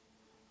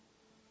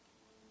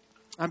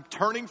 I'm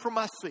turning from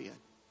my sin.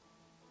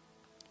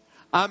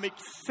 I'm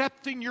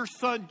accepting your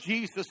Son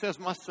Jesus as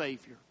my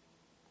Savior.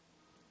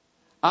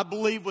 I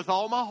believe with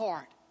all my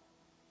heart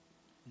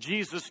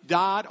Jesus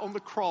died on the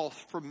cross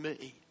for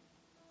me.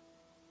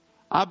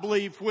 I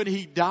believe when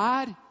He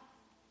died,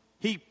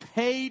 He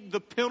paid the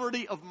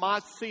penalty of my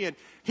sin.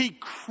 He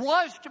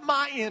crushed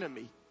my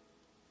enemy.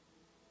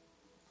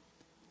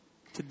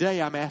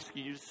 Today I'm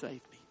asking you to save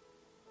me.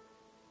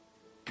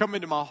 Come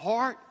into my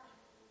heart,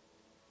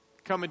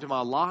 come into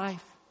my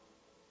life,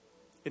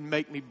 and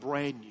make me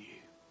brand new.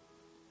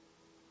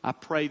 I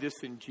pray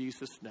this in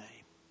Jesus' name.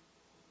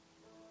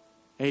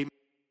 Amen.